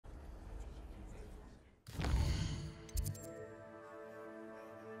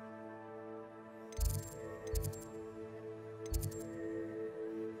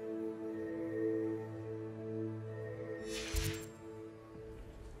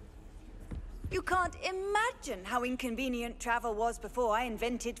You can't imagine how inconvenient travel was before I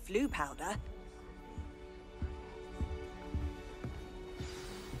invented flu powder.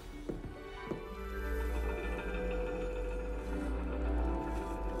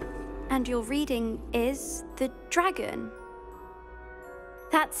 And your reading is the dragon.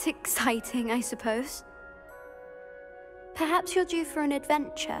 That's exciting, I suppose. Perhaps you're due for an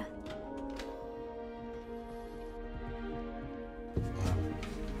adventure.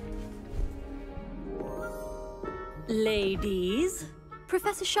 Ladies,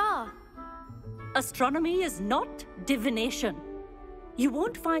 Professor Shah. astronomy is not divination. You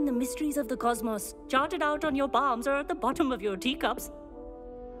won't find the mysteries of the cosmos charted out on your palms or at the bottom of your teacups.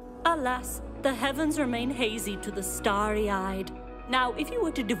 Alas, the heavens remain hazy to the starry-eyed. Now, if you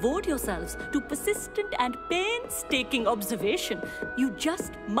were to devote yourselves to persistent and painstaking observation, you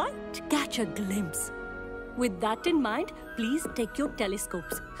just might catch a glimpse. With that in mind, please take your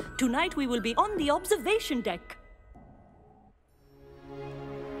telescopes. Tonight we will be on the observation deck.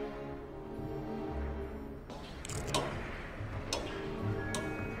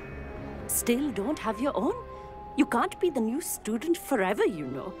 Still don't have your own? You can't be the new student forever, you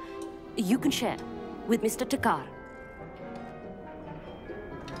know. You can share with Mr. Takar.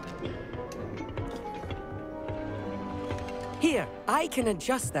 Here, I can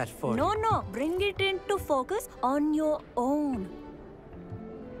adjust that for you. No, bring it into focus on your own.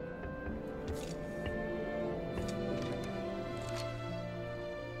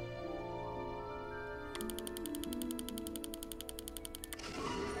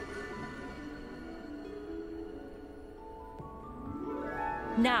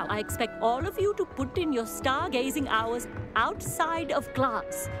 Now, I expect all of you to put in your stargazing hours outside of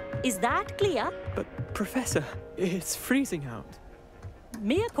class. Is that clear? But, Professor, it's freezing out.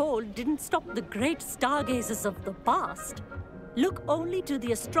 Mere cold didn't stop the great stargazers of the past. Look only to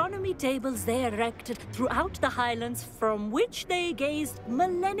the astronomy tables they erected throughout the highlands from which they gazed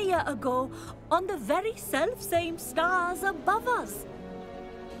millennia ago on the very self-same stars above us.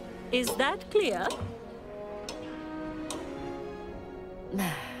 Is that clear?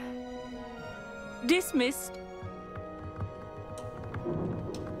 Dismissed.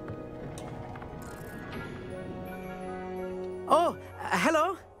 Oh,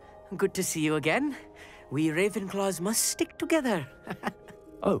 hello. Good to see you again. We Ravenclaws must stick together.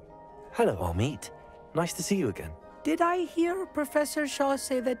 Oh, hello, Amit. Nice to see you again. Did I hear Professor Shaw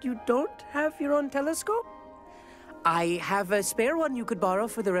say that you don't have your own telescope? I have a spare one you could borrow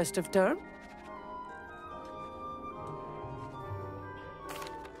for the rest of term.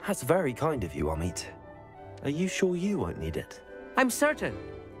 That's very kind of you, Amit. Are you sure you won't need it? I'm certain.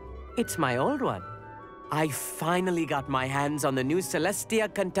 It's my old one. I finally got my hands on the new Celestia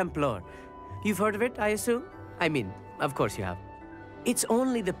Contemplar. You've heard of it, I assume? I mean, of course you have. It's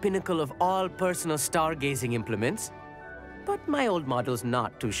only the pinnacle of all personal stargazing implements. But my old model's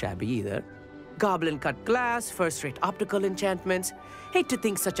not too shabby either. Goblin-cut glass, first-rate optical enchantments. Hate to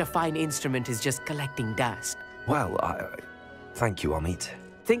think such a fine instrument is just collecting dust. Well, thank you, Amit.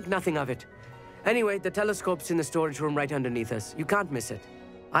 Think nothing of it. Anyway, the telescope's in the storage room right underneath us. You can't miss it.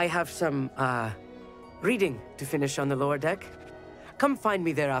 I have some, reading to finish on the lower deck. Come find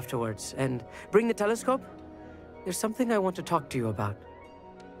me there afterwards, and bring the telescope. There's something I want to talk to you about.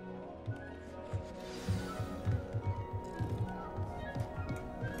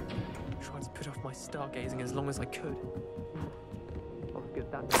 Tried to put off my stargazing as long as I could. I'll give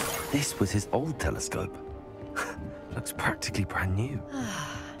that. This was his old telescope. Looks practically brand new.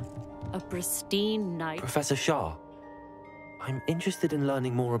 A pristine night. Professor Shah, I'm interested in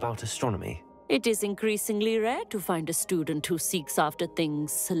learning more about astronomy. It is increasingly rare to find a student who seeks after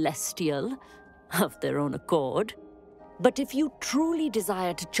things celestial of their own accord. But if you truly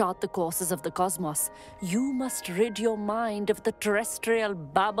desire to chart the courses of the cosmos, you must rid your mind of the terrestrial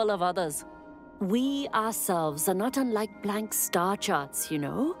babble of others. We ourselves are not unlike blank star charts, you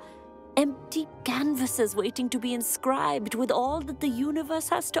know? Empty canvases waiting to be inscribed with all that the universe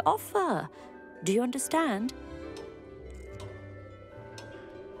has to offer. Do you understand?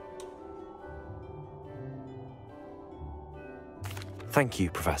 Thank you,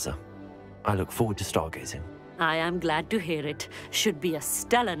 Professor. I look forward to stargazing. I am glad to hear it. Should be a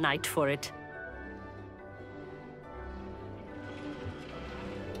stellar night for it.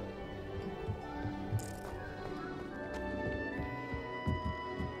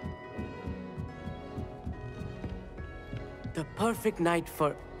 The perfect night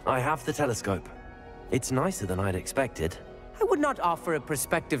for... I have the telescope. It's nicer than I'd expected. I would not offer a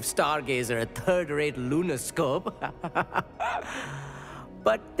prospective stargazer a third-rate lunoscope.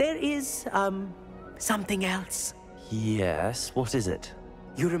 But there is, something else. Yes, what is it?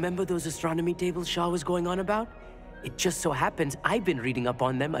 You remember those astronomy tables Shaw was going on about? It just so happens I've been reading up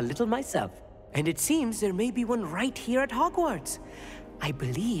on them a little myself. And it seems there may be one right here at Hogwarts. I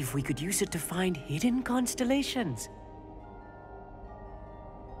believe we could use it to find hidden constellations.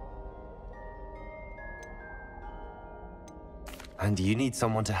 And you need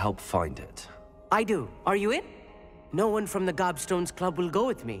someone to help find it. I do. Are you in? No one from the Gobstones Club will go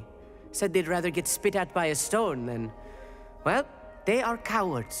with me. Said they'd rather get spit at by a stone than... Well, they are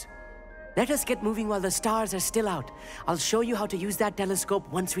cowards. Let us get moving while the stars are still out. I'll show you how to use that telescope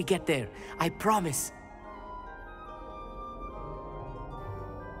once we get there. I promise.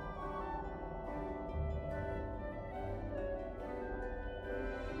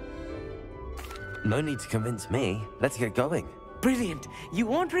 No need to convince me. Let's get going. Brilliant. You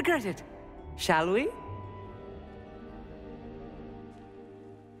won't regret it. Shall we?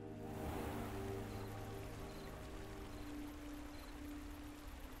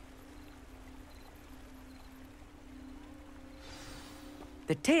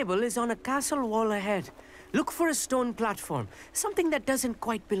 The table is on a castle wall ahead. Look for a stone platform, something that doesn't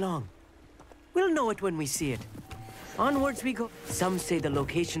quite belong. We'll know it when we see it. Onwards we go. Some say the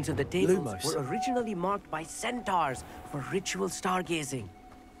locations of the tables Lumos. were originally marked by centaurs for ritual stargazing.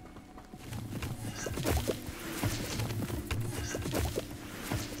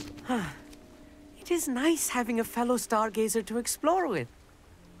 It is nice having a fellow stargazer to explore with.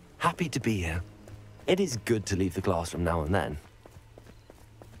 Happy to be here. It is good to leave the classroom now and then.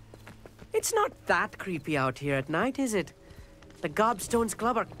 It's not that creepy out here at night, is it? The Gobstones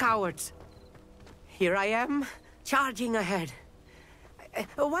Club are cowards. Here I am, charging ahead.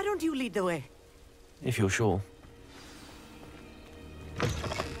 Why don't you lead the way? If you're sure.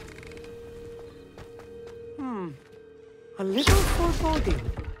 A little foreboding.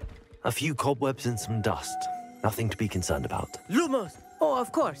 A few cobwebs and some dust. Nothing to be concerned about. Lumos! Oh,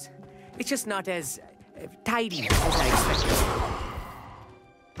 of course. It's just not as tidy as I expected.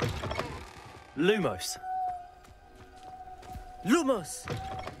 Lumos. Lumos!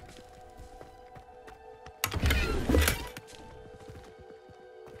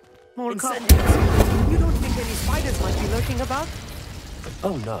 More cobwebs. You don't think any spiders might be lurking about?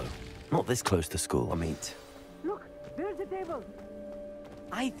 Oh no. Not this close to school, Amit. Look, there's a table.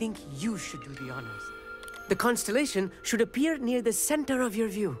 I think you should do the honors. The constellation should appear near the center of your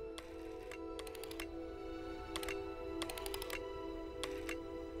view.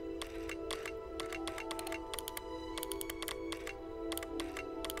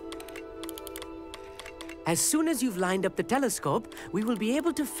 As soon as you've lined up the telescope, we will be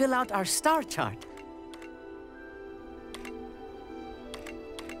able to fill out our star chart.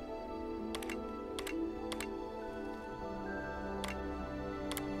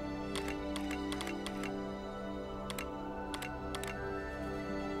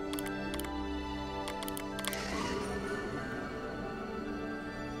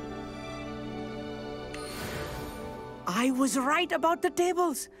 I was right about the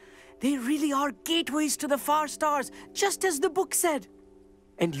tables. They really are gateways to the far stars, just as the book said.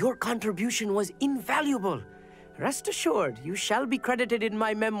 And your contribution was invaluable. Rest assured, you shall be credited in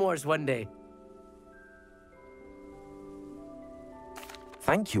my memoirs one day.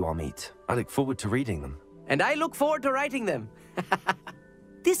 Thank you, Amit. I look forward to reading them. And I look forward to writing them.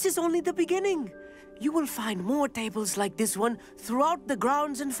 This is only the beginning. You will find more tables like this one throughout the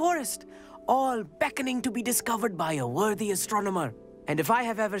grounds and forest, all beckoning to be discovered by a worthy astronomer. And if I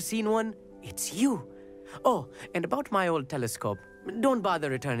have ever seen one, it's you. Oh, and about my old telescope, don't bother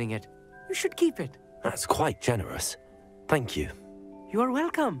returning it. You should keep it. That's quite generous. Thank you. You are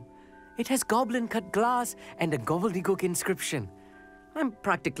welcome. It has goblin-cut glass and a gobbledygook inscription. I'm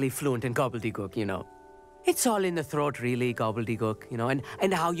practically fluent in gobbledygook, you know. It's all in the throat, really, gobbledygook, you know,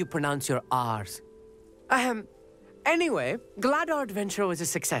 and how you pronounce your R's. Anyway, glad our adventure was a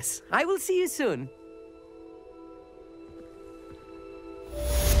success. I will see you soon.